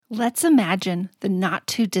Let's imagine the not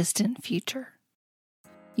too distant future.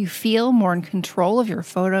 You feel more in control of your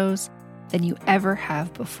photos than you ever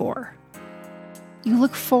have before. You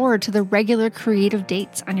look forward to the regular creative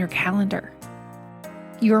dates on your calendar.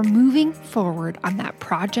 You are moving forward on that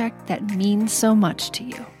project that means so much to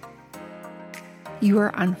you. You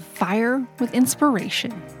are on fire with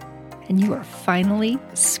inspiration, and you are finally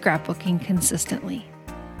scrapbooking consistently.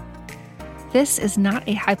 This is not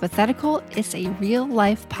a hypothetical, it's a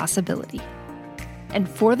real-life possibility. And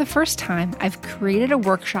for the first time, I've created a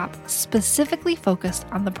workshop specifically focused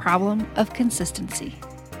on the problem of consistency.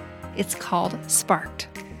 It's called Sparked,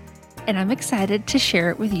 and I'm excited to share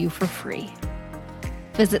it with you for free.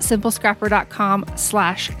 Visit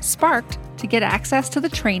simplescrapper.com/sparked to get access to the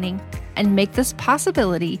training and make this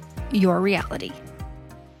possibility your reality.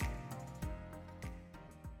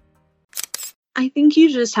 I think you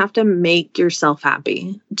just have to make yourself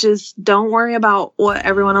happy. Just don't worry about what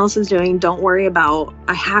everyone else is doing. Don't worry about,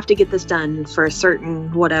 I have to get this done for a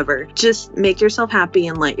certain whatever. Just make yourself happy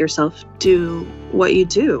and let yourself do what you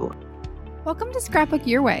do. Welcome to Scrapbook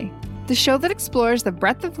Your Way, the show that explores the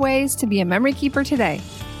breadth of ways to be a memory keeper today.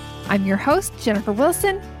 I'm your host, Jennifer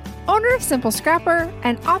Wilson, owner of Simple Scrapper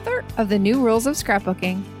and author of The New Rules of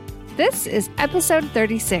Scrapbooking. This is episode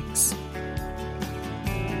 36.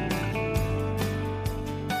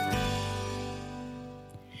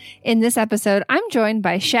 In this episode, I'm joined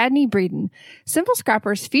by Shadney Breeden, Simple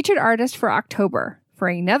Scrapper's featured artist for October, for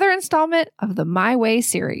another installment of the My Way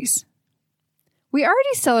series. We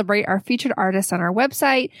already celebrate our featured artists on our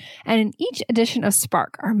website and in each edition of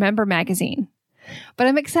Spark, our member magazine. But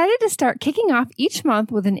I'm excited to start kicking off each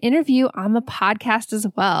month with an interview on the podcast as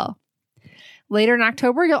well. Later in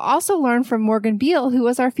October, you'll also learn from Morgan Beal, who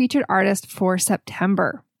was our featured artist for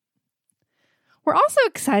September. We're also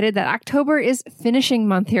excited that October is finishing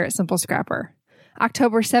month here at Simple Scrapper.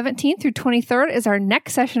 October 17th through 23rd is our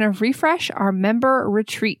next session of Refresh, our member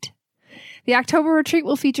retreat. The October retreat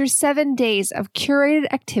will feature 7 days of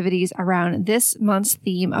curated activities around this month's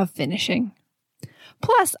theme of finishing.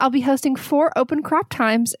 Plus, I'll be hosting 4 open crop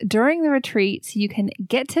times during the retreat so you can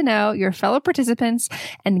get to know your fellow participants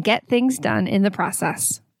and get things done in the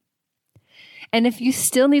process. And if you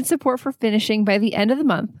still need support for finishing by the end of the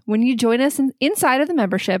month, when you join us inside of the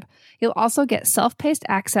membership, you'll also get self-paced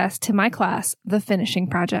access to my class, The Finishing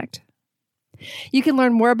Project. You can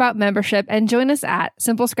learn more about membership and join us at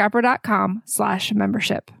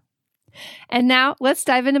simplescrapper.com/membership. And now let's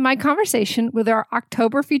dive into my conversation with our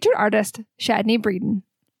October featured artist, Shadney Breeden.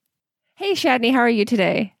 Hey, Shadney, how are you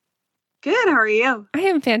today? Good. How are you? I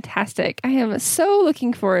am fantastic. I am so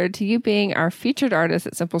looking forward to you being our featured artist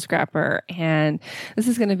at Simple Scrapper. And this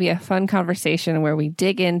is going to be a fun conversation where we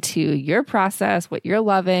dig into your process, what you're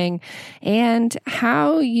loving, and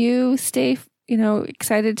how you stay,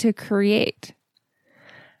 excited to create.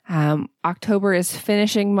 October is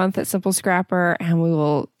finishing month at Simple Scrapper, and we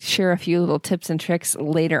will share a few little tips and tricks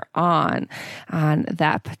later on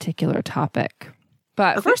that particular topic.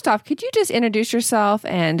 But First off, could you just introduce yourself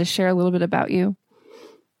and just share a little bit about you?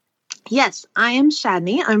 Yes, I am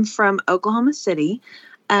Shadney. I'm from Oklahoma City.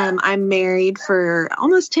 I'm married for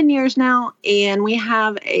almost 10 years now, and we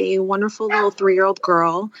have a wonderful little 3-year-old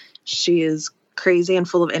girl. She is crazy and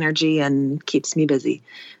full of energy and keeps me busy.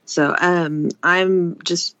 So I'm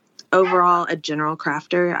just overall a general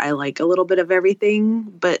crafter. I like a little bit of everything,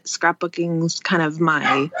 but scrapbooking is kind of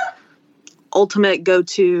my ultimate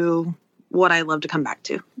go-to, what I love to come back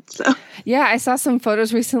to. So yeah, I saw some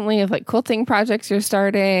photos recently of like quilting projects you're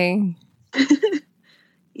starting.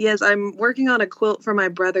 Yes, I'm working on a quilt for my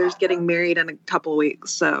brother's getting married in a couple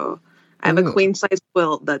weeks. So I have a queen size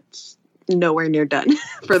quilt that's nowhere near done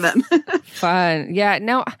for them. Fun. Yeah.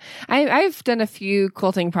 No, I've done a few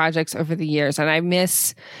quilting projects over the years, and and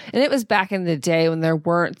it was back in the day when there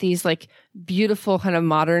weren't these like beautiful kind of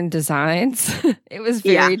modern designs. It was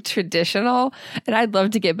very traditional, and I'd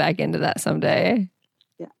love to get back into that someday.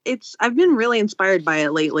 Yeah, I've been really inspired by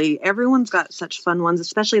it lately. Everyone's got such fun ones,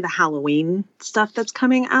 especially the Halloween stuff that's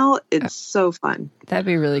coming out. It's so fun. That'd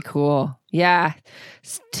be really cool. Yeah.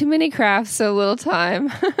 Too many crafts, so little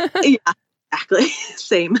time. Yeah, exactly.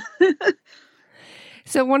 Same.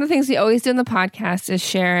 So one of the things we always do in the podcast is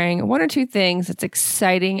sharing 1 or 2 things that's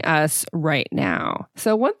exciting us right now.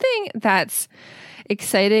 So one thing that's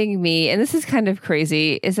exciting me, and this is kind of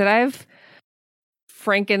crazy, is that I've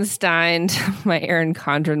Frankensteined my Erin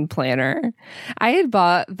Condren planner. I had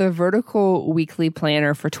bought the Vertical Weekly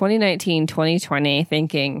Planner for 2019-2020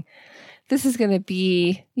 thinking this is going to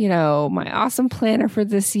be, my awesome planner for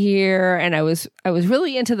this year. And I was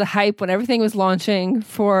really into the hype when everything was launching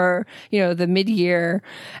for, the mid-year.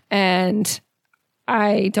 And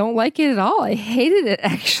I don't like it at all. I hated it,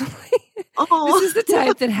 actually. Oh. This is the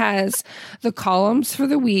type that has the columns for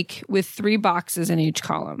the week with 3 boxes in each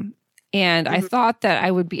column. And I thought that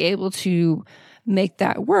I would be able to make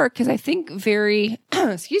that work because I think very,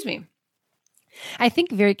 excuse me, I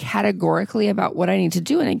think very categorically about what I need to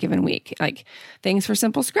do in a given week, like things for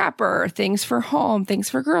Simple Scrapper, things for home, things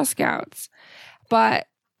for Girl Scouts. But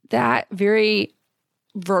that very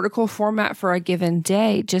vertical format for a given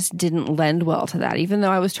day just didn't lend well to that. Even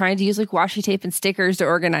though I was trying to use like washi tape and stickers to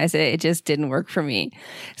organize it, it just didn't work for me.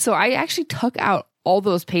 So I actually took out all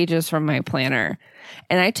those pages from my planner.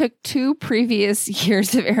 And I took 2 previous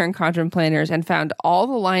years of Erin Condren planners and found all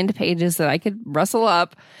the lined pages that I could rustle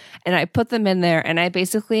up, and I put them in there, and I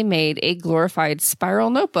basically made a glorified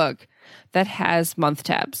spiral notebook that has month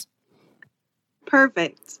tabs.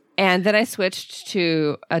 Perfect. And then I switched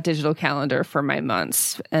to a digital calendar for my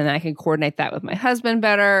months, and I can coordinate that with my husband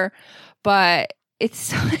better. But it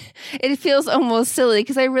feels almost silly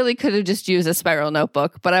because I really could have just used a spiral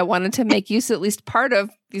notebook, but I wanted to make use of at least part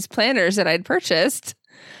of these planners that I'd purchased.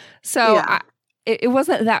 So it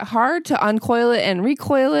wasn't that hard to uncoil it and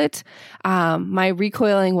recoil it. My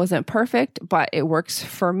recoiling wasn't perfect, but it works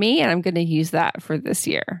for me, and I'm going to use that for this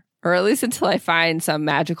year, or at least until I find some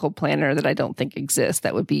magical planner that I don't think exists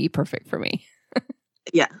that would be perfect for me.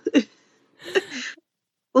 Yeah.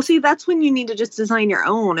 Well, see, that's when you need to just design your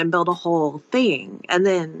own and build a whole thing, and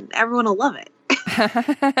then everyone will love it.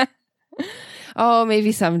 Oh,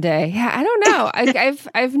 maybe someday. Yeah, I don't know.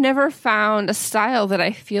 I've never found a style that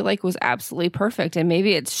I feel like was absolutely perfect, and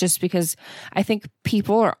maybe it's just because I think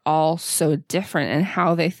people are all so different in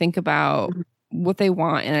how they think about what they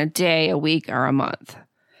want in a day, a week, or a month.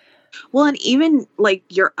 Well, and even like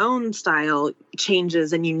your own style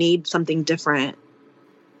changes, and you need something different,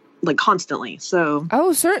 like constantly. So,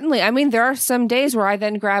 oh, certainly. I mean, there are some days where I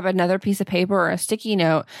then grab another piece of paper or a sticky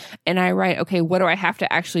note and I write, okay, what do I have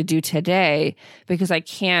to actually do today? Because I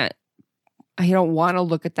don't want to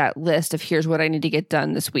look at that list of here's what I need to get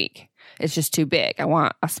done this week. It's just too big. I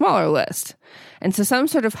want a smaller list. And so some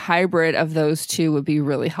sort of hybrid of those two would be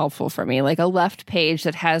really helpful for me. Like a left page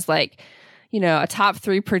that has like, a top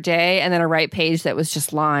 3 per day, and then a right page that was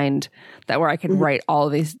just lined, that where I could write all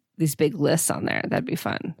of these big lists on there. That'd be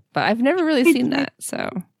fun. But I've never really seen that. So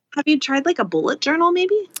have you tried like a bullet journal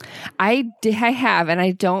maybe? I have, and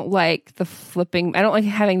I don't like the flipping. I don't like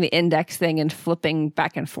having the index thing and flipping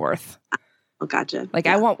back and forth. Oh, gotcha. Like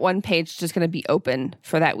I want one page just going to be open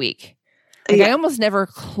for that week. Like I almost never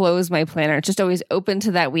close my planner. It's just always open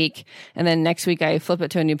to that week. And then next week I flip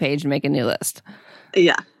it to a new page and make a new list.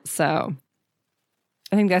 Yeah. So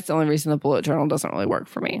I think that's the only reason the bullet journal doesn't really work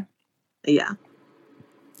for me. Yeah.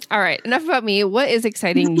 All right. Enough about me. What is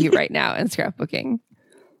exciting you right now in scrapbooking?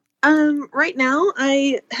 Right now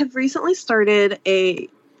I have recently started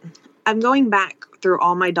I'm going back through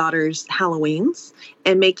all my daughter's Halloweens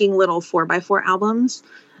and making little 4x4 albums.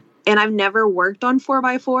 And I've never worked on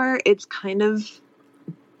 4x4. It's kind of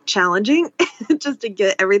challenging just to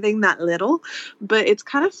get everything that little, but it's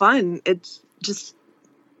kind of fun. It's just,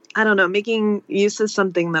 I don't know, making use of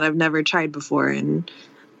something that I've never tried before and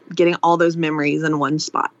getting all those memories in one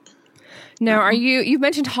spot. Now, you've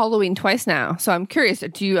mentioned Halloween twice now, so I'm curious,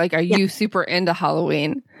 are you super into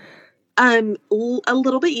Halloween? A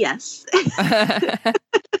little bit, yes.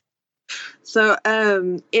 So,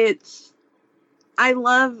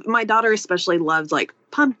 my daughter especially loves like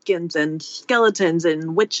pumpkins and skeletons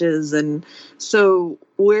and witches. And so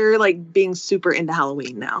we're like being super into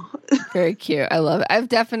Halloween now. Very cute. I love it. I've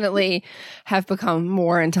definitely have become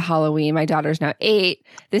more into Halloween. My daughter's now 8.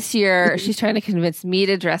 This year, she's trying to convince me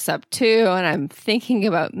to dress up too. And I'm thinking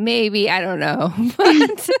about maybe, I don't know,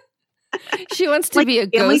 but she wants to be a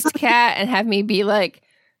ghost cat and have me be like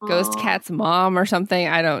ghost cat's mom or something.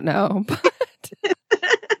 I don't know.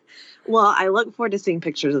 Well, I look forward to seeing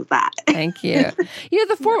pictures of that. Thank you.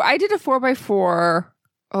 I did a 4x4.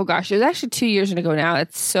 Oh gosh, it was actually 2 years ago now.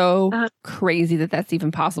 It's so crazy that that's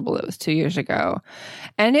even possible. It was 2 years ago.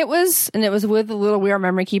 And it was with the Little We Are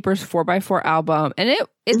Memory Keepers 4x4 album. And it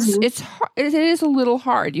is a little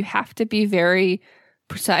hard. You have to be very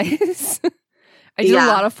precise. I did a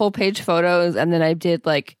lot of full page photos, and then I did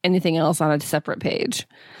like anything else on a separate page.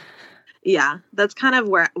 Yeah, that's kind of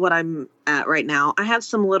what I'm at right now. I have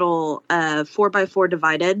some little 4x4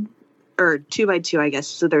 divided, or 2x2, I guess.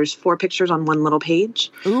 So there's 4 pictures on one little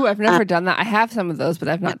page. Ooh, I've never done that. I have some of those, but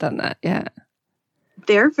I've not done that yet.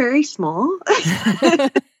 They're very small.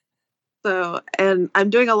 So, and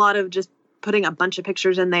I'm doing a lot of just putting a bunch of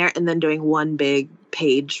pictures in there and then doing one big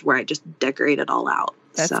page where I just decorate it all out.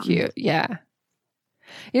 That's cute. Yeah.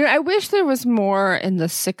 I wish there was more in the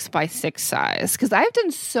 6x6 size because I've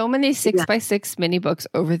done so many 6x6 mini books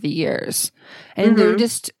over the years, and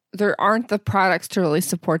there aren't the products to really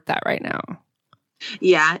support that right now.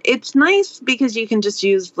 Yeah, it's nice because you can just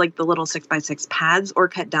use like the little 6x6 pads or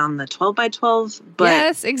cut down the 12x12. But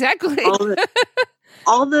yes, exactly.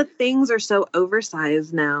 all the things are so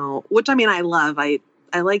oversized now, which I mean, I love. I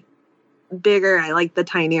like bigger. I like the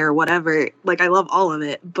tinier, whatever. Like I love all of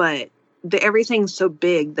it, but everything's so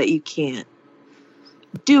big that you can't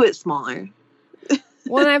do it smaller.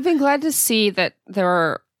 Well, and I've been glad to see that there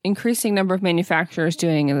are increasing number of manufacturers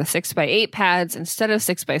doing the 6x8 pads instead of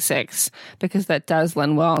 6x6 because that does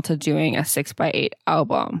lend well to doing a 6x8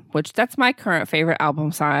 album, which that's my current favorite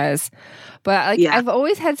album size. But I've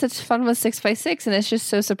always had such fun with 6x6, and it's just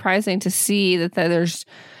so surprising to see that there's,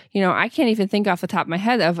 I can't even think off the top of my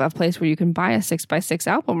head of a place where you can buy a 6x6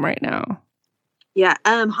 album right now. Yeah,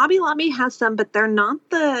 Hobby Lobby has some, but they're not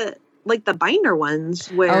the binder ones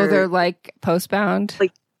where they're like post-bound.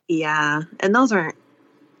 Yeah, and those aren't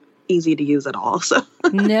easy to use at all. So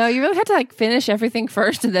no, you really have to finish everything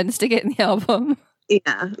first and then stick it in the album.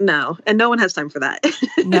 Yeah, no, and no one has time for that.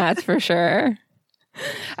 That's for sure.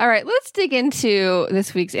 All right, let's dig into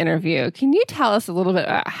this week's interview. Can you tell us a little bit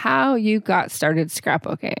about how you got started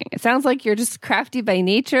scrapbooking? It sounds like you're just crafty by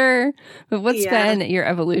nature, but what's been your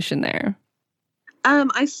evolution there?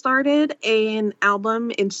 I started an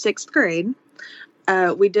album in 6th grade.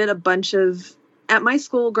 We did a bunch at my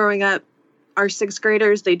school growing up. Our 6th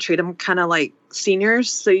graders, they treat them kind of like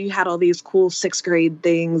seniors. So you had all these cool 6th grade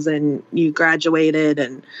things and you graduated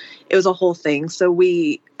and it was a whole thing. So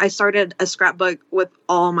I started a scrapbook with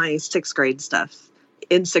all my 6th grade stuff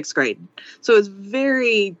in 6th grade. So it was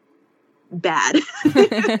very bad.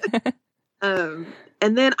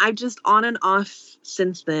 And then I've just on and off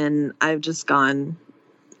since then, I've just gone,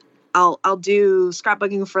 I'll do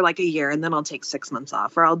scrapbooking for like a year and then I'll take 6 months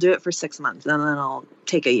off, or I'll do it for 6 months and then I'll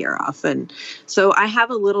take a year off. And so I have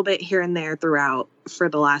a little bit here and there throughout for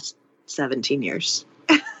the last 17 years.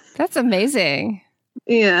 That's amazing.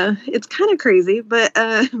 Yeah, it's kind of crazy, but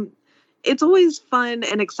it's always fun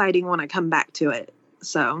and exciting when I come back to it.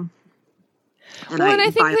 So. And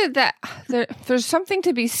I think that there's something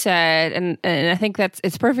to be said, and I think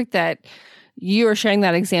it's perfect that you are sharing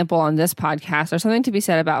that example on this podcast. There's something to be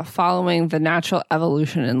said about following the natural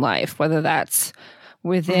evolution in life, whether that's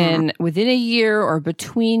within a year or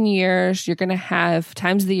between years. You're going to have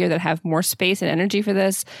times of the year that have more space and energy for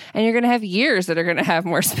this, and you're going to have years that are going to have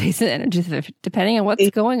more space and energy depending on what's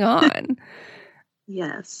going on.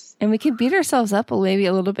 Yes. And we can beat ourselves up maybe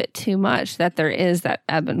a little bit too much that there is that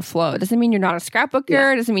ebb and flow. It doesn't mean you're not a scrapbooker.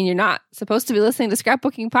 Yeah. It doesn't mean you're not supposed to be listening to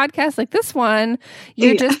scrapbooking podcasts like this one.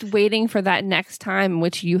 You're just waiting for that next time in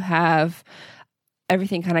which you have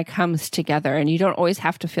everything kind of comes together, and you don't always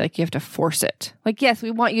have to feel like you have to force it. Like, yes,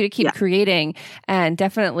 we want you to keep creating and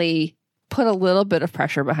definitely put a little bit of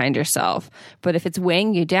pressure behind yourself. But if it's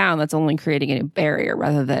weighing you down, that's only creating a barrier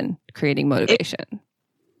rather than creating motivation.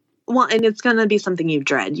 Well, and it's going to be something you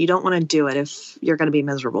dread. You don't want to do it if you're going to be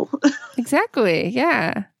miserable. Exactly.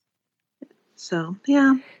 Yeah. So,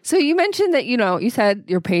 yeah. So you mentioned that, you said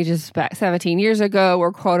your pages back 17 years ago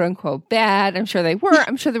were quote unquote bad. I'm sure they were.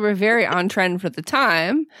 I'm sure they were very on trend for the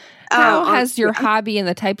time. How has your hobby and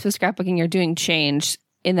the types of scrapbooking you're doing changed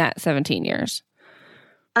in that 17 years?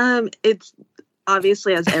 It's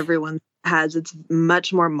obviously, as everyone has, it's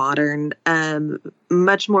much more modern,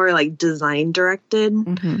 much more like design directed.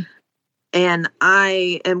 Mm-hmm. And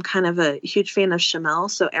I am kind of a huge fan of Chamel,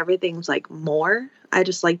 so everything's like more. I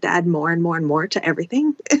just like to add more and more and more to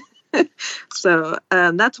everything. So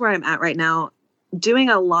that's where I'm at right now. Doing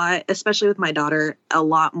a lot, especially with my daughter, a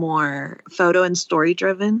lot more photo and story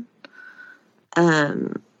driven.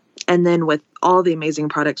 And then with all the amazing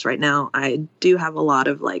products right now, I do have a lot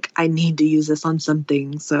of I need to use this on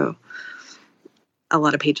something. So a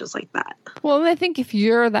lot of pages like that. Well, and I think if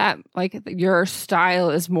you're that, your style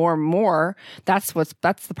is more, that's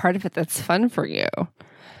the part of it that's fun for you.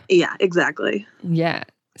 Yeah, exactly. Yeah.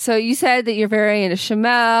 So you said that you're very into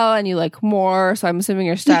Chamel and you like more. So I'm assuming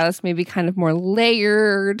your style is maybe kind of more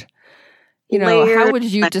layered. How would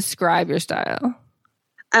you describe your style?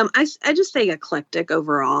 I just say eclectic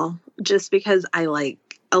overall, just because I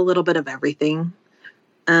like a little bit of everything.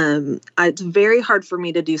 It's very hard for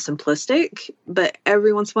me to do simplistic, but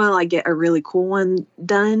every once in a while I get a really cool one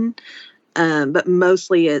done. But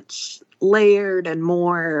mostly it's layered and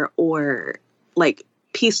more, or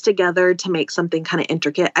pieced together to make something kind of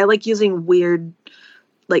intricate. I like using weird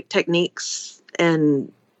techniques,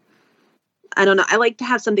 and I don't know. I like to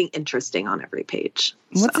have something interesting on every page.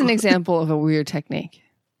 What's an example of a weird technique?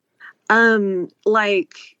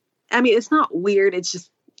 Like, I mean, it's not weird. It's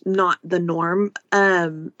just not the norm.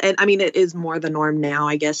 And I mean, it is more the norm now,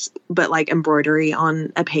 I guess, but like embroidery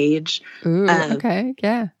on a page. Ooh, okay.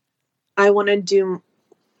 Yeah. I want to do,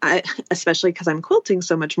 especially because I'm quilting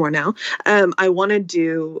so much more now. I want to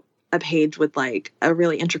do a page with like a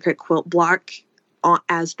really intricate quilt block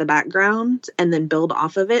as the background and then build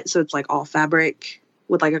off of it. So it's like all fabric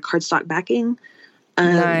with like a cardstock backing.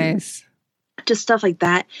 Nice. Just stuff like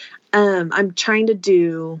that. I'm trying to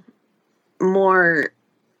do more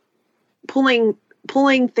pulling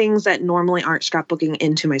things that normally aren't scrapbooking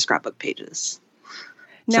into my scrapbook pages.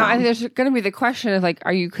 Now, I think there's going to be the question of like,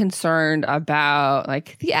 are you concerned about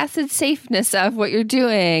like the acid safeness of what you're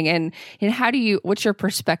doing, and what's your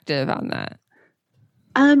perspective on that?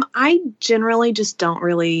 I generally just don't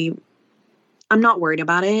really. I'm not worried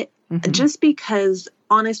about it, just because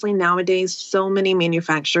honestly nowadays so many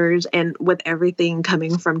manufacturers, and with everything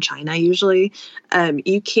coming from China, usually,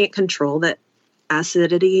 you can't control that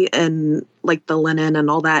acidity and like the linen and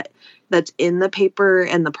all that that's in the paper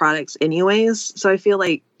and the products anyways. So I feel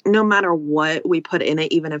like no matter what we put in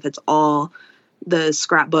it, even if it's all the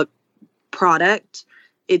scrapbook product,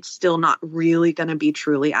 it's still not really going to be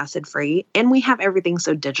truly acid free. And we have everything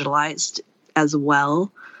so digitalized as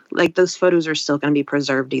well. Like those photos are still going to be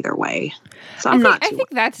preserved either way. So I think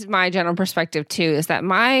that's my general perspective too, is that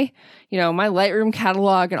my Lightroom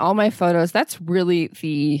catalog and all my photos, that's really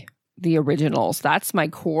the originals. That's my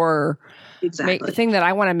core thing that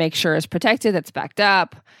I want to make sure is protected, that's backed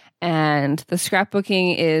up. And the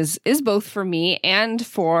scrapbooking is both for me and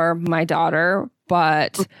for my daughter.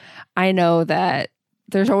 But I know that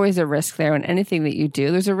there's always a risk there in anything that you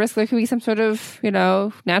do. There's a risk there could be some sort of,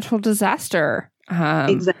 natural disaster.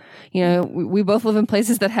 Exactly. We both live in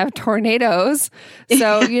places that have tornadoes.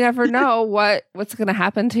 So you never know what's going to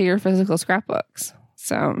happen to your physical scrapbooks.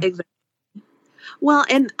 So exactly. Well,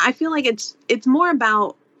 and I feel like it's more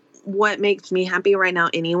about what makes me happy right now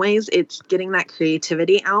anyways. It's getting that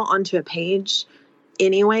creativity out onto a page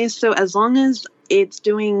anyways. So as long as it's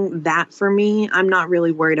doing that for me, I'm not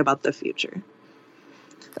really worried about the future.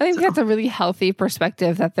 I think that's a really healthy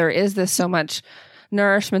perspective, that there is this so much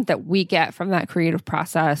nourishment that we get from that creative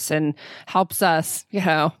process and helps us,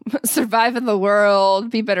 survive in the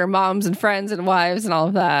world, be better moms and friends and wives and all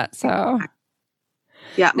of that. So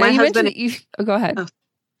yeah, my husband. Go ahead. Oh,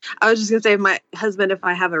 I was just gonna say, my husband, if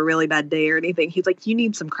I have a really bad day or anything, he's like, "You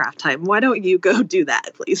need some craft time. Why don't you go do that,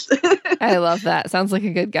 please?" I love that. Sounds like a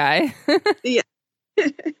good guy. Yeah.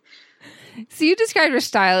 So you described your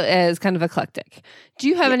style as kind of eclectic. Do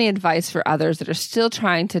you have any advice for others that are still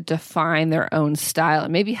trying to define their own style?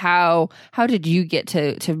 And maybe how did you get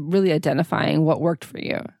to really identifying what worked for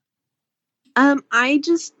you? I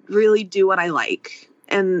just really do what I like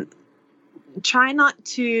and try not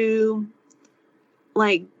to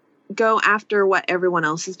like go after what everyone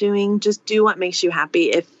else is doing. Just do what makes you happy.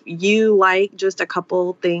 If you like just a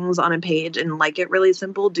couple things on a page and like it really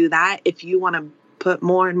simple, do that. If you want to put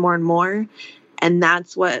more and more and more, and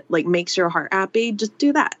that's what like makes your heart happy, just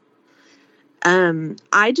do that.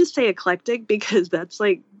 I just say eclectic because that's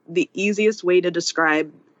like the easiest way to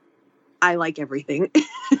describe I like everything.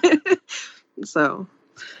 So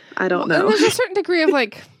I don't know. There's a certain degree of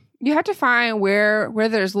like, you have to find where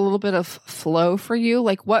there's a little bit of flow for you,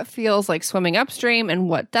 like what feels like swimming upstream and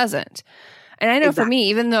what doesn't. And I know for me,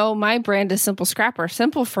 even though my brand is Simple Scrapper,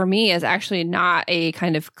 simple for me is actually not a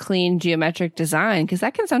kind of clean geometric design, because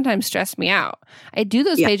that can sometimes stress me out. I do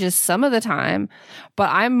those pages some of the time,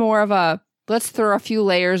 but I'm more of a, let's throw a few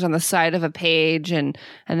layers on the side of a page and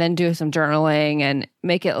then do some journaling and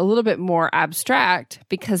make it a little bit more abstract,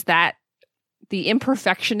 because that the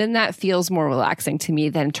imperfection in that feels more relaxing to me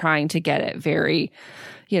than trying to get it very,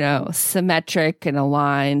 symmetric and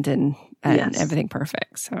aligned and everything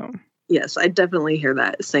perfect. So yes, I definitely hear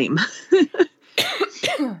that. Same.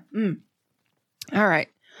 All right.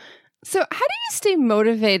 So how do you stay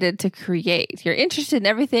motivated to create? You're interested in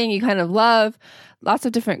everything you kind of love, lots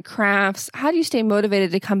of different crafts. How do you stay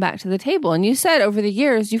motivated to come back to the table? And you said over the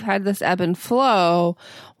years you've had this ebb and flow.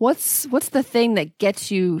 What's the thing that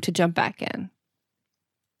gets you to jump back in?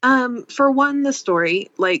 For one, the story,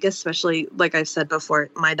 like, especially like I've said before,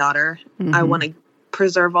 my daughter, I want to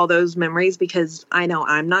preserve all those memories because I know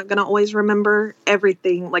I'm not going to always remember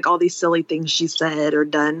everything, like all these silly things she said or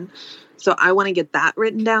done. So I want to get that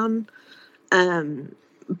written down.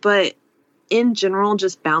 But in general,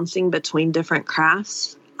 just bouncing between different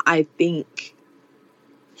crafts, I think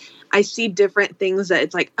I see different things that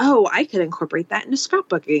it's like, oh, I could incorporate that into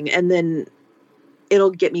scrapbooking, and then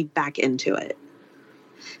it'll get me back into it.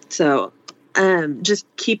 So just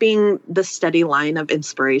keeping the steady line of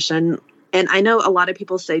inspiration. And I know a lot of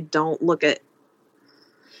people say don't look at,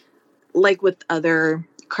 like with other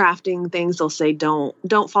crafting things, they'll say don't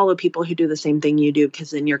follow people who do the same thing you do,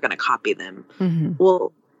 because then you're going to copy them. Mm-hmm.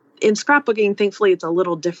 Well, in scrapbooking, thankfully, it's a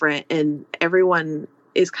little different, and everyone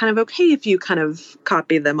is kind of okay if you kind of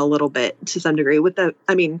copy them a little bit to some degree,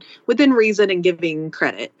 within reason and giving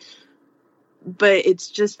credit. But it's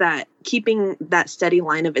just that keeping that steady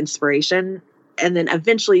line of inspiration, and then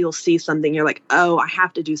eventually you'll see something, you're like, oh, I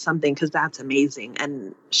have to do something because that's amazing,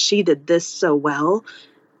 and she did this so well.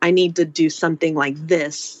 I need to do something like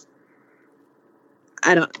this.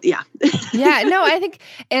 Yeah, no, I think,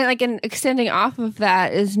 and extending off of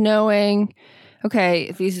that is knowing,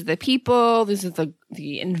 okay, these are the people, these are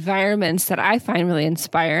the environments that I find really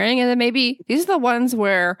inspiring. And then maybe these are the ones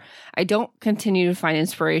where I don't continue to find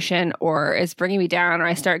inspiration, or it's bringing me down, or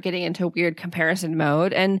I start getting into weird comparison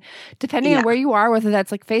mode. And depending on where you are, whether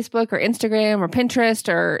that's like Facebook or Instagram or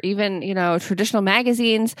Pinterest or even, traditional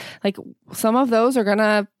magazines, like some of those are going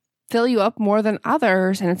to fill you up more than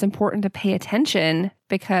others. And it's important to pay attention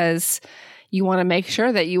because you want to make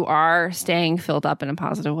sure that you are staying filled up in a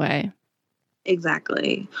positive way.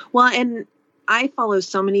 Exactly. Well, and I follow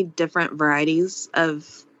so many different varieties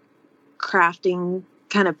of crafting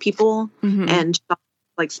kind of people and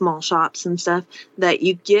like small shops and stuff, that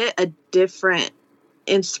you get a different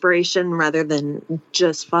inspiration rather than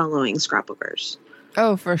just following scrapbookers.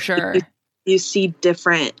 Oh, for sure. You see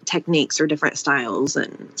different techniques or different styles,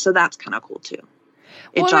 and so that's kind of cool too.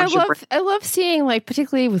 I love seeing, like,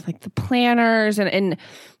 particularly with like the planners and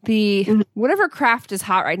the whatever craft is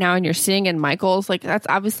hot right now, and you're seeing in Michael's, like that's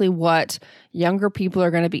obviously what younger people are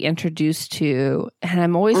going to be introduced to. And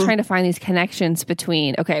I'm always trying to find these connections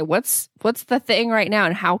between, okay, what's the thing right now,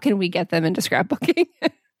 and how can we get them into scrapbooking?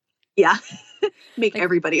 Yeah. Make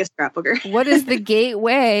everybody a scrapbooker. What is the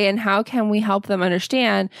gateway, and how can we help them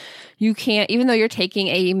understand you can't, even though you're taking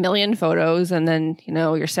 1 million photos and then,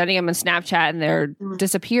 you're sending them in Snapchat and they're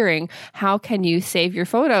disappearing, how can you save your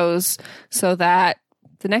photos so that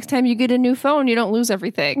the next time you get a new phone, you don't lose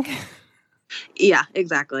everything? Yeah,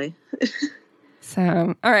 exactly.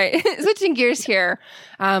 So, all right, switching gears here.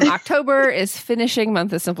 October is finishing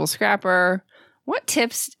month of Simple Scrapper. What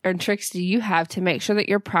tips and tricks do you have to make sure that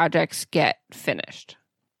your projects get finished?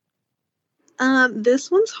 This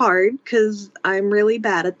one's hard because I'm really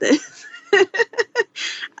bad at this.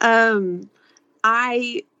 A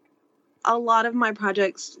lot of my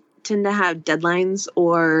projects tend to have deadlines,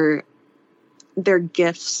 or they're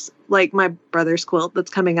gifts, like my brother's quilt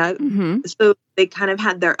that's coming up. So they kind of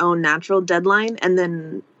had their own natural deadline, and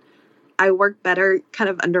then I work better kind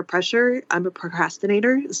of under pressure. I'm a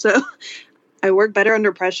procrastinator, so I work better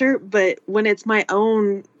under pressure. But when it's my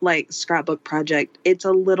own like scrapbook project, it's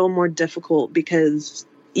a little more difficult because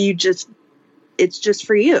it's just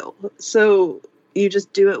for you. So you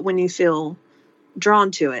just do it when you feel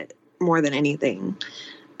drawn to it more than anything.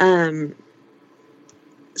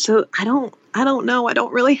 So I don't know. I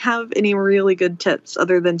don't really have any really good tips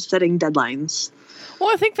other than setting deadlines.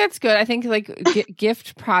 Well, I think that's good. I think like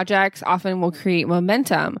gift projects often will create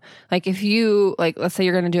momentum. Like if you, like, let's say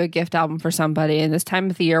you're going to do a gift album for somebody, and this time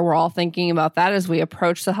of the year, we're all thinking about that as we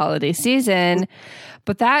approach the holiday season.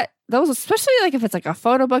 But those, especially like if it's like a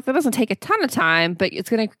photo book, that doesn't take a ton of time, but it's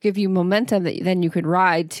going to give you momentum that then you could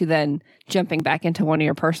ride to then jumping back into one of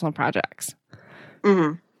your personal projects.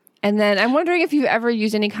 Mm-hmm. And then I'm wondering if you've ever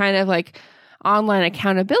used any kind of like online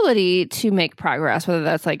accountability to make progress, whether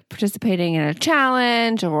that's like participating in a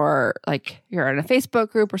challenge or like you're in a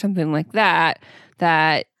Facebook group or something like that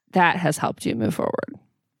has helped you move forward.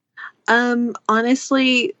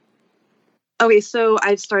 Honestly, okay, so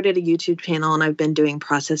I've started a YouTube channel and I've been doing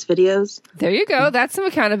process videos. There you go. That's some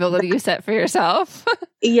accountability you set for yourself.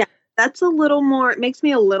 Yeah, that's it makes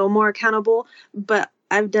me a little more accountable, but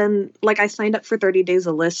I signed up for 30 days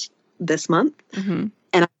a list this month. Mm-hmm.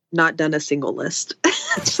 Not done a single list.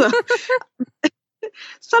 So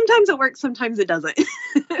sometimes it works, sometimes it doesn't.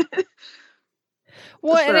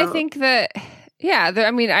 Well, and I think that,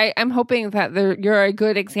 I'm hoping that you're a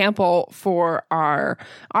good example for our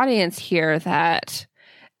audience here, that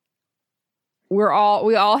we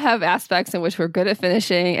all have aspects in which we're good at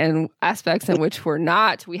finishing and aspects in which we're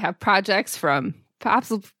not. We have projects from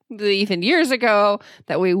possibly even years ago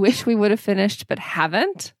that we wish we would have finished but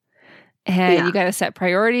haven't. And you got to set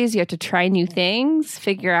priorities. You have to try new things,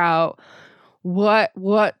 figure out what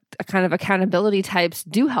kind of accountability types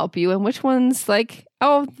do help you and which ones like,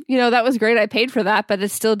 that was great. I paid for that, but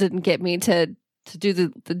it still didn't get me to to do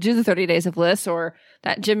the 30 days of Bliss, or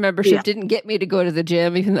that gym membership didn't get me to go to the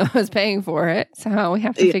gym even though I was paying for it. So we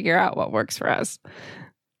have to figure out what works for us.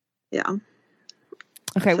 Yeah.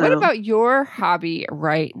 Okay. So, what about your hobby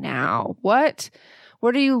right now? What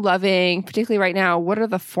are you loving, particularly right now? What are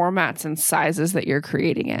the formats and sizes that you're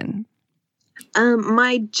creating in?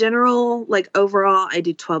 My general, overall, I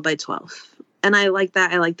do 12 by 12. And I like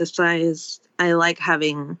that. I like the size. I like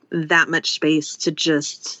having that much space to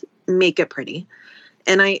just make it pretty.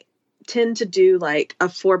 And I tend to do a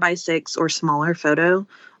 4 by 6 or smaller photo,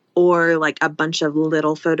 or a bunch of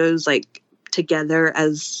little photos together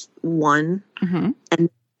as one, and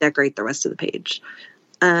decorate the rest of the page.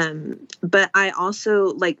 But I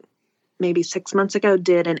also maybe 6 months ago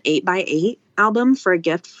did an 8 by 8 album for a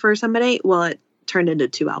gift for somebody. Well, it turned into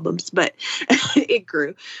 2 albums, but it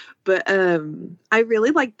grew. But I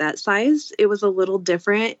really liked that size. It was a little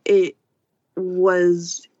different. It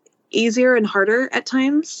was easier and harder at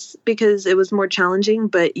times because it was more challenging,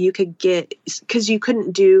 but you could because you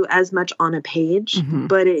couldn't do as much on a page,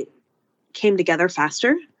 but it came together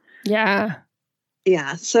faster. Yeah.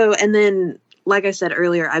 Yeah. So, and then, like I said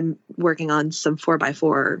earlier, I'm working on some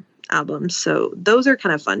 4x4 albums. So those are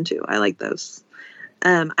kind of fun too. I like those.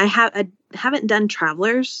 I haven't done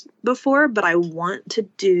travelers before, but I want to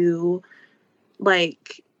do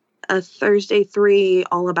a Thursday 3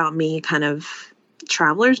 all about me kind of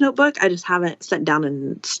traveler's notebook. I just haven't sat down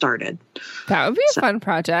and started. That would be a fun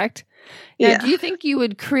project. Now, do you think you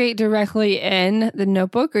would create directly in the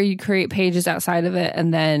notebook, or you create pages outside of it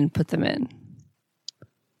and then put them in?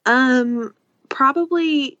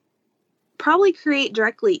 Probably create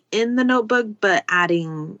directly in the notebook, but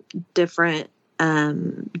adding different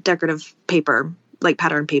decorative paper,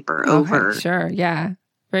 pattern paper over. Sure. Yeah.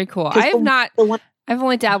 Very cool. I've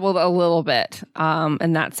only dabbled a little bit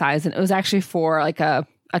in that size, and it was actually for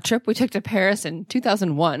a trip we took to Paris in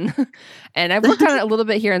 2001. And I've worked on it a little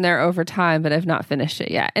bit here and there over time, but I've not finished it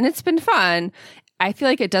yet. And it's been fun. I feel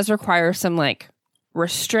like it does require some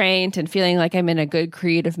restraint and feeling like I'm in a good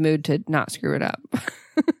creative mood to not screw it up.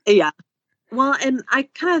 Yeah. Well, and I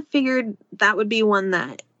kind of figured that would be one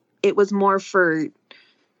that it was more for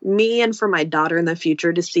me and for my daughter in the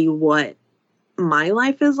future to see what my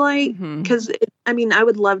life is like. Because, I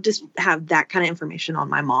would love to have that kind of information on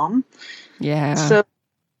my mom. Yeah. So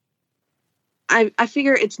I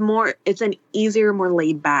figure it's an easier, more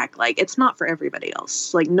laid back. It's not for everybody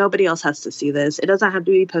else. Nobody else has to see this. It doesn't have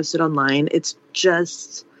to be posted online. It's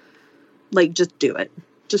just do it.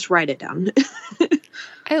 Just write it down.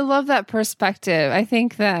 I love that perspective. I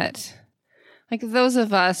think that those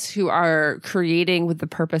of us who are creating with the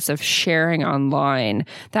purpose of sharing online,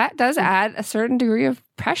 that does add a certain degree of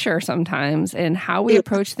pressure sometimes in how we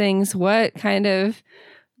approach things, what kind of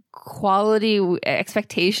quality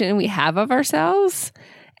expectation we have of ourselves.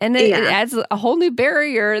 And it adds a whole new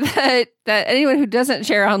barrier that anyone who doesn't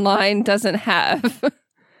share online doesn't have.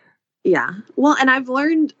 Yeah. Well, and I've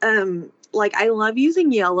learned, I love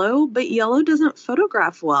using yellow, but yellow doesn't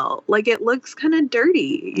photograph well. It looks kind of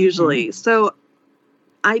dirty usually. So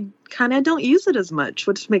I kind of don't use it as much,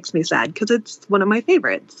 which makes me sad because it's one of my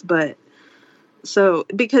favorites. But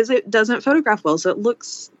because it doesn't photograph well, so it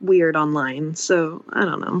looks weird online. So I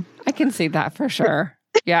don't know. I can see that for sure.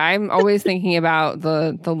 Yeah, I'm always thinking about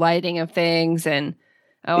the lighting of things, and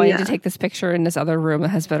I need to take this picture in this other room that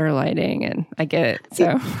has better lighting, and I get it.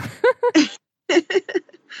 So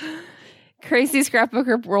crazy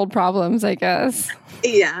scrapbooker world problems, I guess.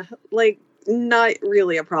 Yeah, not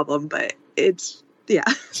really a problem, but it's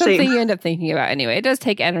something you end up thinking about anyway. It does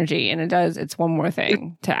take energy, and it's one more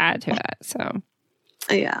thing to add to that. So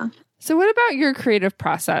yeah. So what about your creative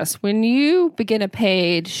process? When you begin a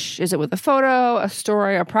page, is it with a photo, a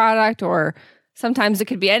story, a product, or sometimes it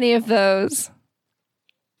could be any of those?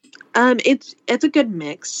 It's a good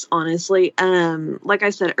mix, honestly. Like I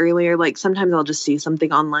said earlier, sometimes I'll just see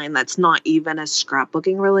something online that's not even a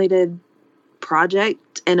scrapbooking related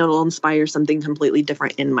project, and it'll inspire something completely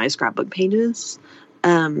different in my scrapbook pages.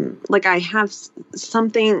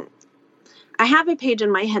 I have a page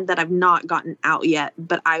in my head that I've not gotten out yet,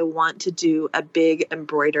 but I want to do a big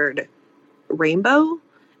embroidered rainbow,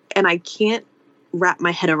 and I can't wrap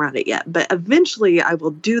my head around it yet, but eventually I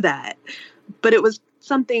will do that. But it was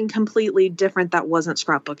something completely different that wasn't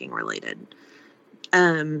scrapbooking related.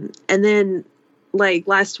 And then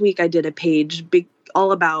last week I did a page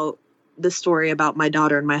all about the story about my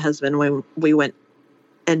daughter and my husband when we went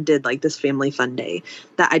and did this family fun day,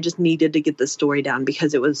 that I just needed to get the story down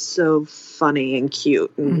because it was so funny and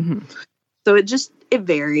cute. And so it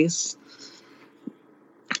varies.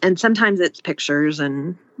 And sometimes it's pictures,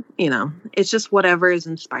 and, it's just whatever is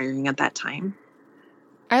inspiring at that time.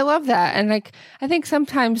 I love that. And like, I think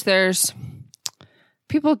sometimes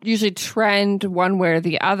people usually trend one way or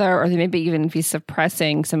the other, or they maybe even be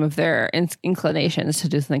suppressing some of their inclinations to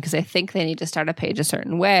do something because they think they need to start a page a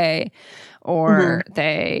certain way, or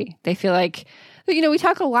they feel like, we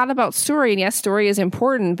talk a lot about story, and yes, story is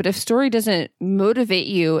important, but if story doesn't motivate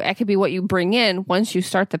you, it could be what you bring in once you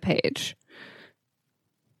start the page.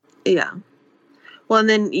 Yeah. Well, and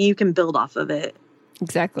then you can build off of it.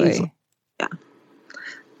 Exactly. Easily. Yeah.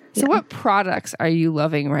 So what products are you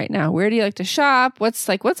loving right now? Where do you like to shop? What's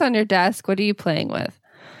on your desk? What are you playing with?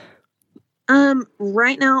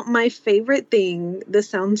 Right now, my favorite thing, this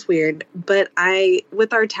sounds weird, but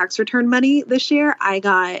with our tax return money this year, I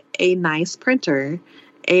got a nice printer,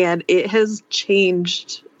 and it has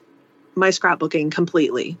changed my scrapbooking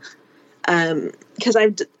completely. Because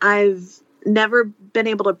I've never been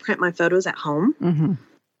able to print my photos at home. Mm-hmm.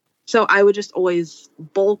 So I would just always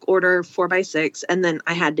bulk order 4x6, and then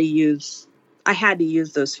I had to use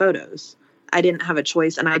those photos. I didn't have a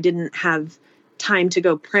choice, and I didn't have time to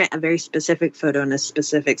go print a very specific photo in a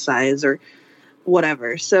specific size or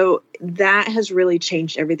whatever. So that has really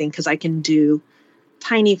changed everything, because I can do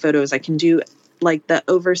tiny photos. I can do like the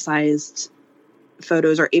oversized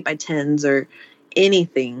photos or 8x10s or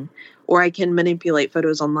anything, or I can manipulate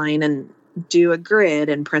photos online and do a grid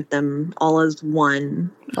and print them all as one.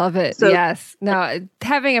 Love it. So, yes. No,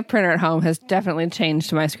 having a printer at home has definitely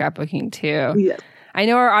changed my scrapbooking too. Yeah. I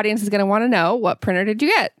know our audience is going to want to know, what printer did you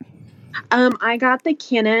get? I got the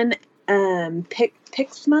Canon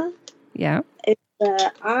Pixma. Yeah. It's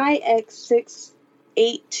the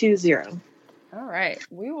IX6820. All right.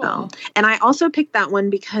 We will. And I also picked that one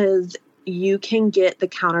because you can get the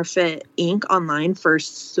counterfeit ink online for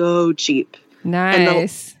so cheap. Nice. And they'll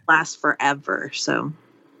last forever. So.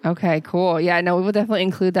 Okay, cool. Yeah, no, we will definitely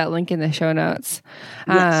include that link in the show notes.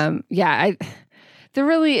 Yes. There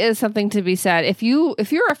really is something to be said. If you're a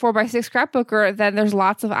 4x6 scrapbooker, then there's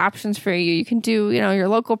lots of options for you. You can do, your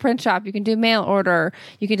local print shop. You can do mail order.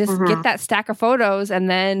 You can just get that stack of photos and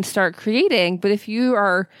then start creating. But if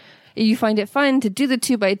you find it fun to do the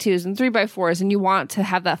 2x2s and 3x4s and you want to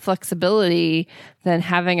have that flexibility, then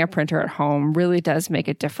having a printer at home really does make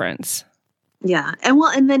a difference. Yeah.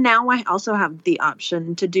 And then now I also have the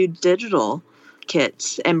option to do digital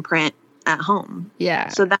kits and print at home. Yeah.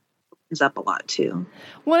 So that opens up a lot too.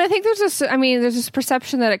 Well, I think there's this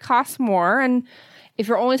perception that it costs more. And if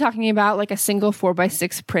you're only talking about like a single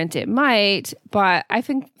 4x6 print, it might. But I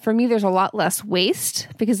think for me, there's a lot less waste,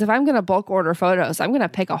 because if I'm going to bulk order photos, I'm going to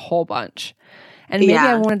pick a whole bunch. And maybe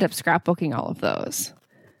I won't end up scrapbooking all of those.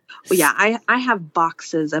 Well, yeah, I have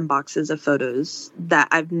boxes and boxes of photos that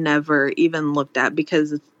I've never even looked at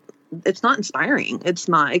because it's not inspiring. It's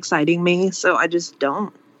not exciting me. So I just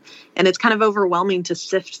don't. And it's kind of overwhelming to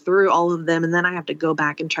sift through all of them. And then I have to go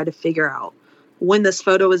back and try to figure out when this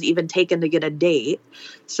photo was even taken to get a date.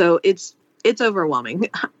 So it's overwhelming.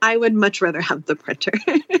 I would much rather have the printer.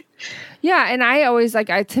 Yeah. And I always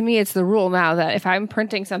to me, it's the rule now that if I'm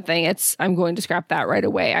printing something, I'm going to scrap that right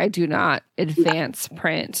away. I do not advance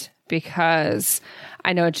print because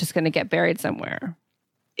I know it's just going to get buried somewhere.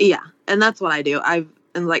 Yeah. And that's what I do. I'm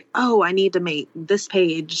like, I need to make this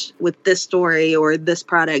page with this story or this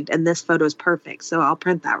product, and this photo is perfect. So I'll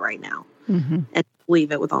print that right now and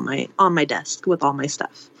leave it with on my desk with all my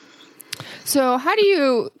stuff. So how do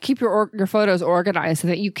you keep your photos organized so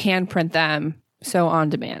that you can print them so on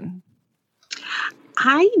demand?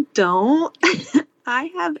 I don't.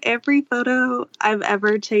 I have every photo I've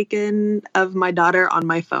ever taken of my daughter on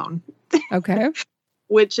my phone. Okay.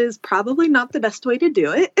 Which is probably not the best way to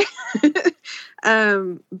do it.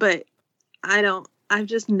 But I've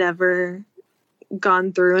just never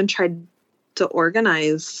gone through and tried to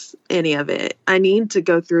organize any of it. I need to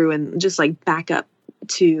go through and just back up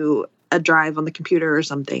to a drive on the computer or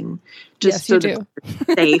something. Just so that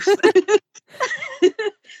it's safe.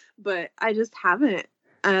 But I just haven't.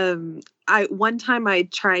 One time I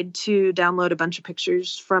tried to download a bunch of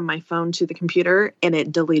pictures from my phone to the computer, and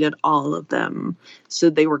it deleted all of them.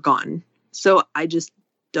 So they were gone. So I just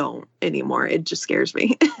don't anymore. It just scares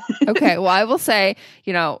me. Okay. Well, I will say,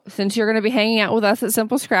 since you're going to be hanging out with us at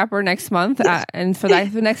Simple Scrapper next month, and for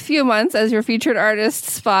the next few months as your featured artist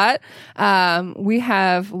spot, we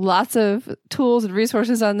have lots of tools and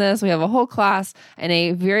resources on this. We have a whole class and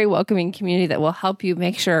a very welcoming community that will help you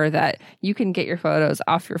make sure that you can get your photos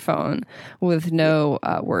off your phone with no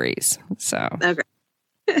worries. So okay.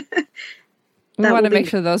 We want to make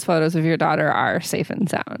sure those photos of your daughter are safe and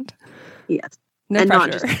sound. Yes. No and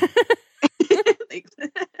pressure. Thanks.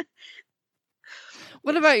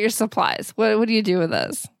 What about your supplies? What do you do with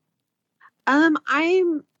those? I've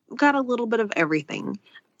got a little bit of everything.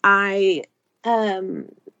 I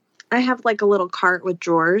have like a little cart with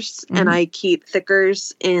drawers, and I keep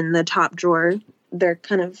thickers in the top drawer. They're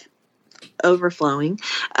kind of overflowing.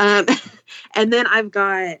 And then I've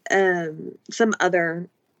got some other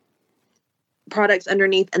products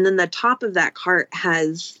underneath. And then the top of that cart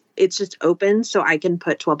it's just open, so I can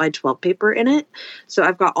put 12 by 12 paper in it. So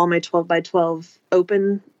I've got all my 12 by 12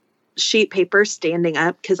 open sheet paper standing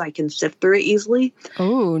up because I can sift through it easily.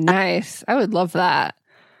 Oh, nice. I would love that.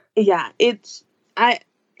 Yeah, it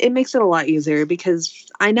makes it a lot easier because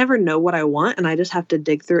I never know what I want and I just have to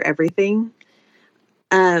dig through everything.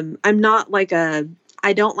 I'm not like I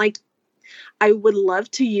would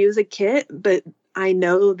love to use a kit, but I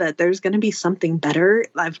know that there's going to be something better.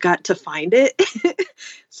 I've got to find it.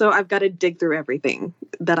 So I've got to dig through everything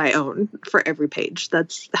that I own for every page.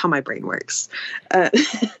 That's how my brain works.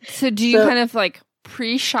 So do you kind of like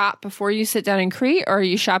pre-shop before you sit down and create, or are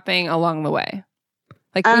you shopping along the way?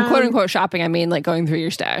 Like quote unquote shopping, I mean like going through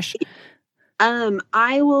your stash.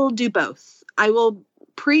 I will do both. I will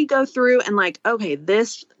go through and like, okay,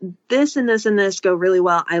 this and this and this go really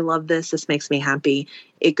well. I love this. This makes me happy.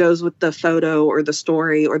 It goes with the photo or the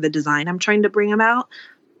story or the design I'm trying to bring about.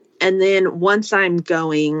 And then once I'm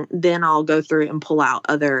going, then I'll go through and pull out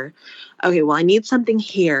okay, well, I need something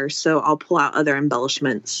here. So I'll pull out other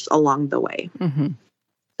embellishments along the way. Mm-hmm.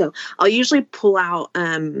 So I'll usually pull out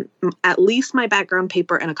at least my background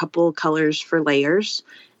paper and a couple of colors for layers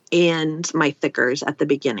and my thickers at the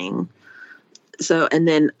beginning. So, and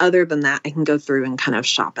then other than that, I can go through and kind of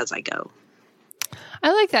shop as I go.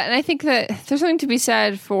 I like that. And I think that there's something to be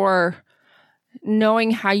said for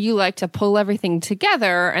knowing how you like to pull everything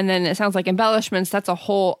together. And then it sounds like embellishments, that's a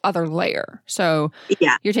whole other layer. So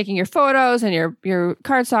yeah, you're taking your photos and your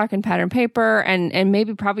cardstock and pattern paper and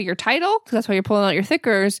maybe probably your title, because that's why you're pulling out your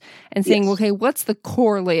thickers and saying, yes, okay, what's the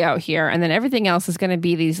core layout here? And then everything else is going to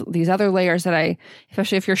be these other layers that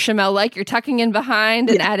especially if you're Chamel, like you're tucking in behind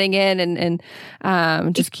and adding in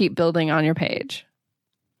and just keep building on your page.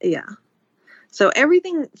 Yeah. So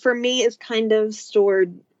everything for me is kind of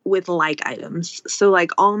stored with like items. So like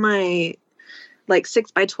all my like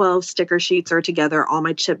 6x12 sticker sheets are together. All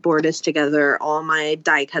my chipboard is together. All my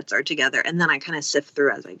die cuts are together. And then I kind of sift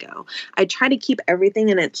through as I go. I try to keep everything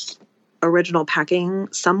in its original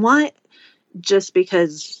packing somewhat, just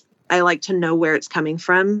because I like to know where it's coming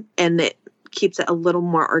from. And it keeps it a little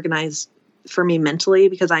more organized for me mentally,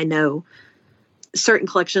 because I know certain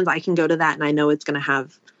collections I can go to that and I know it's going to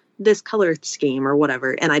have this color scheme or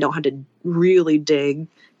whatever. And I don't have to really dig,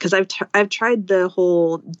 because I've tried the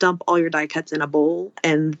whole dump all your die cuts in a bowl,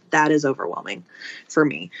 and that is overwhelming for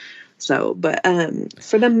me. So, but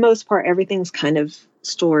for the most part, everything's kind of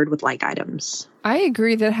stored with like items. I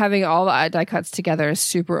agree that having all the die cuts together is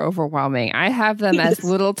super overwhelming. I have them as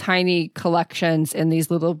little tiny collections in these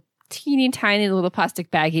little teeny tiny little plastic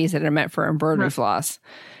baggies that are meant for embroidery floss.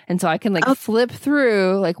 And so I can flip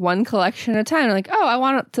through like one collection at a time. Like, oh, I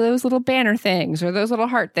want those little banner things or those little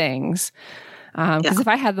heart things. Because if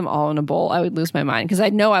I had them all in a bowl, I would lose my mind, because I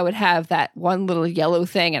know I would have that one little yellow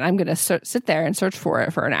thing and I'm going to sit there and search for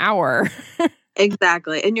it for an hour.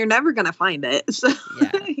 Exactly. And you're never going to find it. So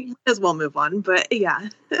you might as well move on. But yeah.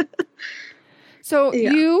 So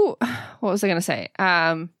what was I going to say?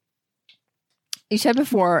 You said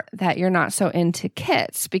before that you're not so into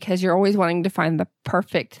kits because you're always wanting to find the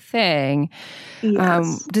perfect thing.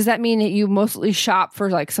 Yes. Does that mean that you mostly shop for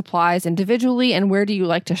like supplies individually, and where do you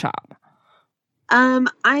like to shop?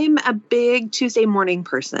 I'm a big Tuesday morning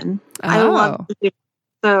person. Oh. I love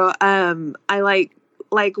so I like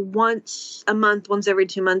once a month, once every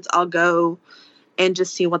 2 months, I'll go and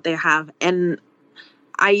just see what they have. And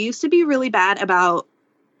I used to be really bad about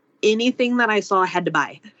anything that I saw I had to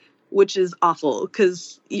buy, which is awful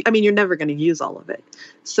because, I mean, you're never going to use all of it.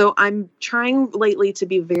 So I'm trying lately to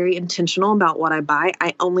be very intentional about what I buy.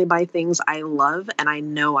 I only buy things I love and I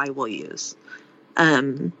know I will use.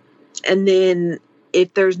 And then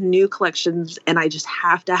if there's new collections and I just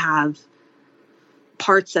have to have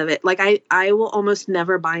parts of it, like I will almost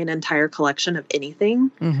never buy an entire collection of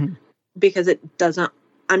anything because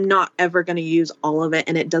I'm not ever going to use all of it,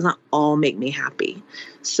 and it doesn't all make me happy.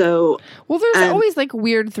 So, well, there's always like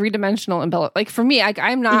weird 3-dimensional embellishment. Like for me,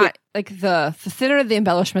 I'm not like the thinner the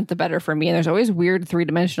embellishment, the better for me. And there's always weird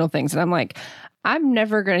 3-dimensional things. And I'm like, I'm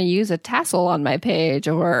never going to use a tassel on my page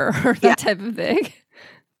or that type of thing.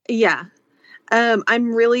 Yeah.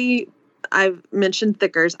 I've mentioned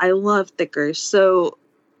thickers. I love thickers. So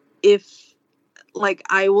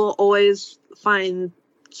I will always find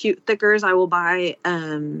cute thickers. I will buy,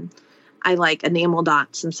 I like enamel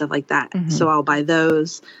dots and stuff like that. So I'll buy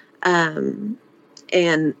those. And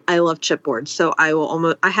and I love chipboard. So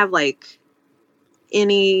I have like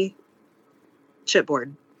any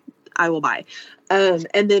chipboard I will buy.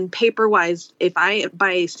 And then paper wise, if I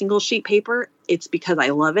buy a single sheet paper, it's because I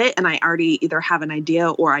love it and I already either have an idea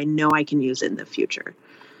or I know I can use it in the future.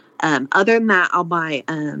 Other than that, I'll buy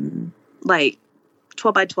like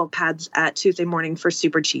 12 by 12 pads at Tuesday Morning for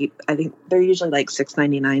super cheap. I think they're usually like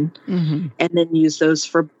 $6.99, and then use those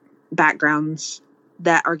for backgrounds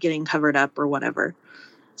that are getting covered up or whatever.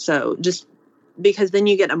 So just because then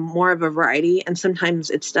you get more of a variety, and sometimes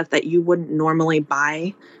it's stuff that you wouldn't normally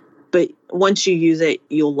buy, but once you use it,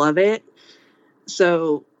 you'll love it.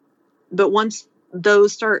 So, but once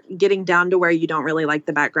those start getting down to where you don't really like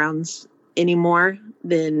the backgrounds anymore,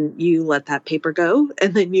 then you let that paper go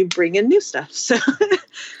and then you bring in new stuff. So,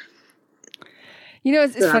 you know,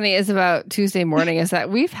 it's funny is about Tuesday Morning is that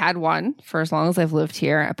we've had one for as long as I've lived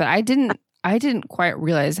here, but I didn't quite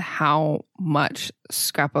realize how much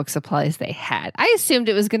scrapbook supplies they had. I assumed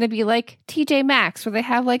it was going to be like TJ Maxx, where they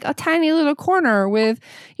have like a tiny little corner with,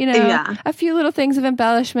 you know, a few little things of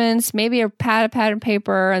embellishments, maybe a pad of pattern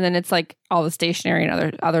paper, and then it's like all the stationery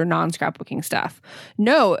and other non-scrapbooking stuff.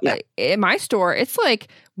 No, in my store, it's like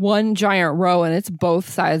one giant row and it's both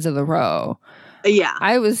sides of the row. Yeah.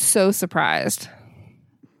 I was so surprised.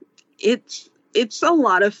 It's a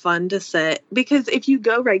lot of fun to set, because if you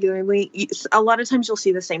go regularly, a lot of times you'll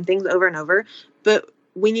see the same things over and over. But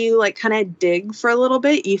when you like kind of dig for a little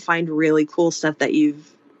bit, you find really cool stuff that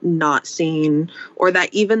you've not seen, or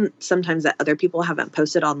that even sometimes that other people haven't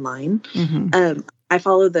posted online. I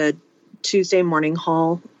follow the Tuesday Morning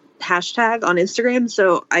Haul hashtag on Instagram,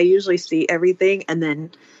 so I usually see everything. And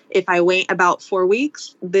then if I wait about 4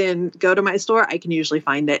 weeks, then go to my store, I can usually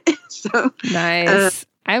find it. So nice.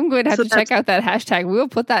 I'm going to have to check out that hashtag. We'll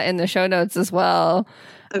put that in the show notes as well.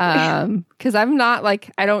 Okay. Because I'm not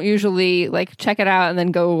like, I don't usually like check it out and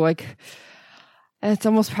then go like, it's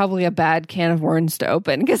almost probably a bad can of worms to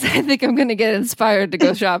open, because I think I'm going to get inspired to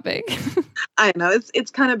go shopping. I know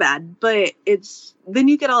it's kind of bad, but then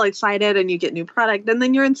you get all excited and you get new product, and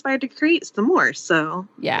then you're inspired to create some more. So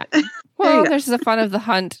yeah. Well, there's the fun of the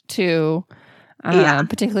hunt too.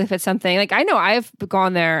 Particularly if it's something like, I know I've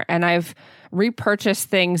gone there and I've repurchased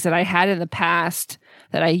things that I had in the past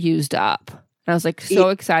that I used up. And I was like so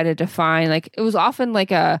excited to find, like, it was often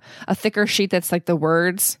like a thicker sheet that's like the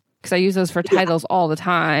words, because I use those for titles all the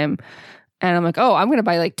time. And I'm like, oh, I'm going to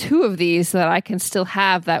buy like 2 of these so that I can still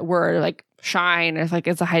have that word, like shine, if like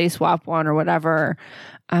it's a Heidi Swap one or whatever,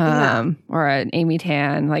 or an Amy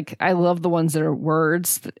Tan. Like, I love the ones that are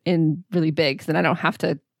words in really big, so then I don't have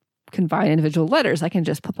to combine individual letters. I can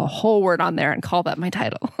just put the whole word on there and call that my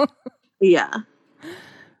title. Yeah.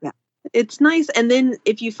 It's nice. And then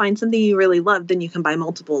if you find something you really love, then you can buy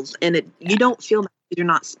multiples, and you don't feel like you're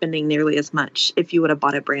not spending nearly as much if you would have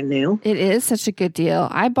bought it brand new. It is such a good deal.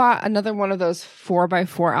 I bought another one of those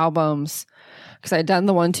 4x4 albums because I'd done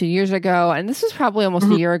the one 2 years ago, and this was probably almost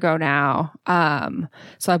a year ago now.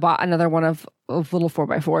 So I bought another one of little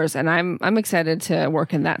 4x4s, and I'm excited to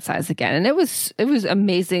work in that size again. And it was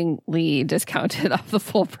amazingly discounted off the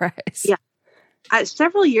full price. Yeah.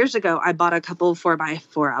 Several years ago, I bought a couple of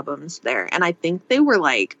 4x4 albums there, and I think they were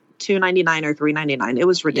like $2.99 or $3.99. It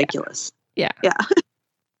was ridiculous. Yeah.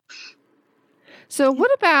 So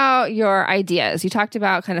what about your ideas? You talked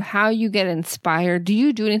about kind of how you get inspired. Do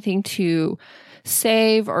you do anything to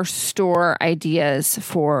save or store ideas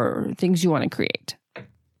for things you want to create?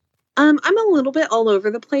 I'm a little bit all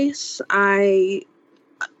over the place. I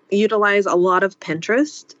utilize a lot of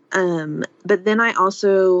Pinterest, but then I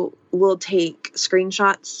also will take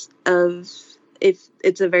screenshots of if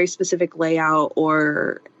it's a very specific layout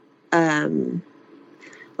or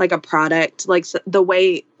like a product, like the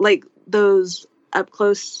way, like those up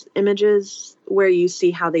close images where you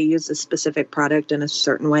see how they use a specific product in a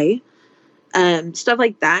certain way. Stuff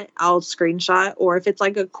like that, I'll screenshot, or if it's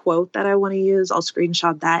like a quote that I want to use, I'll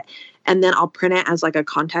screenshot that, and then I'll print it as like a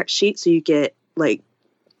contact sheet. So you get like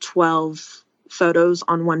 12 photos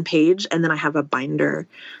on one page, and then I have a binder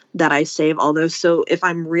that I save all those. So if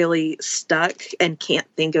I'm really stuck and can't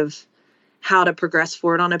think of how to progress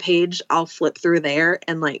forward on a page, I'll flip through there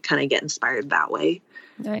and like kind of get inspired that way.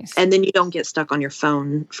 Nice. And then you don't get stuck on your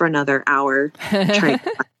phone for another hour trying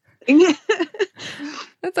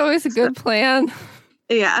That's always a good plan.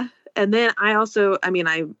 Yeah. And then I also,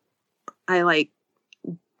 I like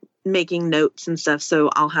making notes and stuff. So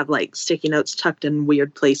I'll have like sticky notes tucked in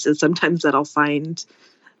weird places sometimes that I'll find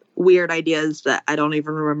weird ideas that I don't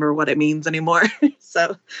even remember what it means anymore.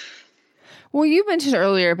 So Well, you mentioned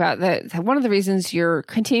earlier about that one of the reasons you're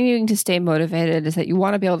continuing to stay motivated is that you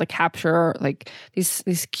want to be able to capture like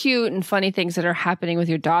these cute and funny things that are happening with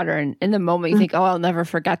your daughter. And in the moment you think, oh, I'll never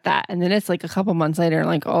forget that. And then it's like a couple months later,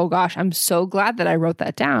 like, oh gosh, I'm so glad that I wrote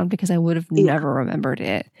that down because I would have never remembered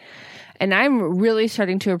it. And I'm really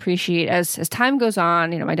starting to appreciate as time goes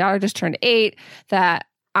on, my daughter just turned 8, that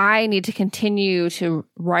I need to continue to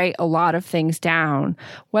write a lot of things down,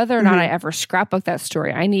 whether or not I ever scrapbook that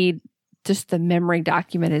story. I need just the memory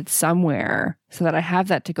documented somewhere so that I have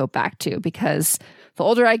that to go back to, because the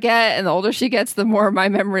older I get and the older she gets, the more my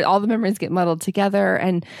memory, all the memories get muddled together.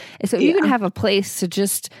 And so you can have a place to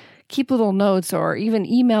just keep little notes or even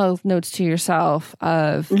email notes to yourself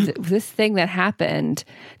of this thing that happened.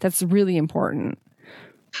 That's really important.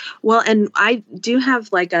 Well, and I do have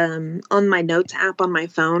like on my notes app on my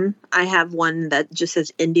phone, I have one that just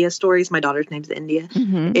says India stories. My daughter's name's India.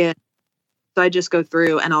 And so I just go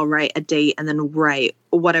through and I'll write a date and then write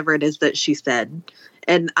whatever it is that she said.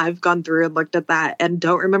 And I've gone through and looked at that and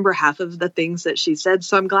don't remember half of the things that she said.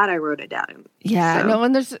 So I'm glad I wrote it down. Yeah. So. No,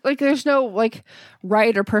 and there's no like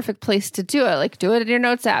right or perfect place to do it. Like do it in your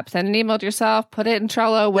notes app, send an email to yourself, put it in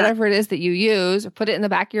Trello, whatever it is that you use, or put it in the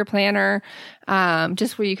back of your planner.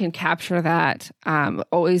 Just where you can capture that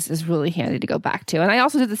always is really handy to go back to. And I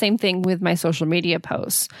also did the same thing with my social media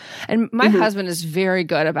posts. And my husband is very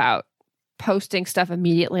good about posting stuff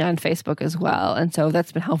immediately on Facebook as well. And so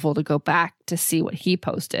that's been helpful to go back to see what he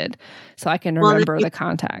posted so I can remember the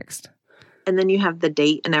context. And then you have the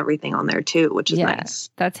date and everything on there too, which is nice.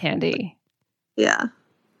 That's handy. Yeah.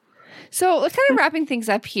 So kind of wrapping things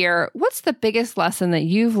up here, what's the biggest lesson that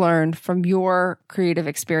you've learned from your creative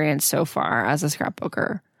experience so far as a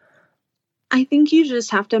scrapbooker? I think you just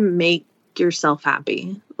have to make yourself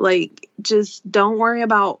happy. Like, just don't worry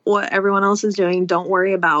about what everyone else is doing. Don't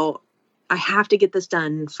worry about, I have to get this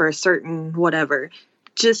done for a certain whatever.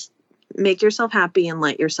 Just make yourself happy and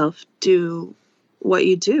let yourself do what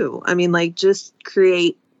you do. I mean, like, just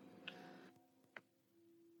create.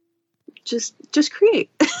 Just create.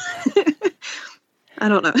 I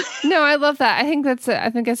don't know. No, I love that. I think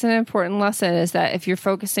that's an important lesson, is that if you're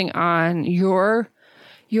focusing on your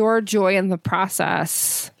joy in the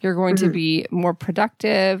process, you're going to be more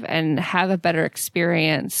productive and have a better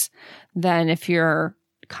experience than if you're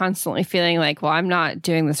constantly feeling like, well, I'm not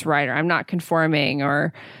doing this right, or I'm not conforming,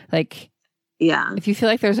 or like, if you feel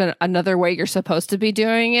like there's another way you're supposed to be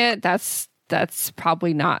doing it, that's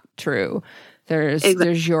probably not true.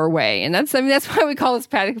 There's your way. And that's why we call this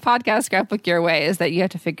podcast Scrapbook Your Way, is that you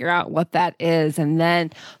have to figure out what that is and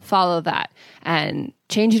then follow that and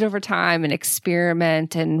change it over time and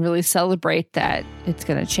experiment and really celebrate that it's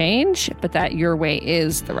going to change, but that your way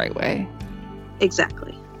is the right way.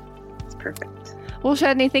 Exactly. It's perfect. Well,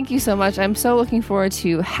 Shadney, thank you so much. I'm so looking forward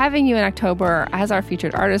to having you in October as our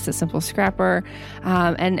featured artist at Simple Scrapper.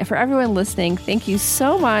 And for everyone listening, thank you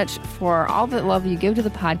so much for all the love you give to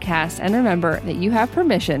the podcast. And remember that you have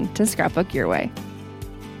permission to scrapbook your way.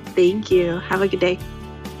 Thank you. Have a good day.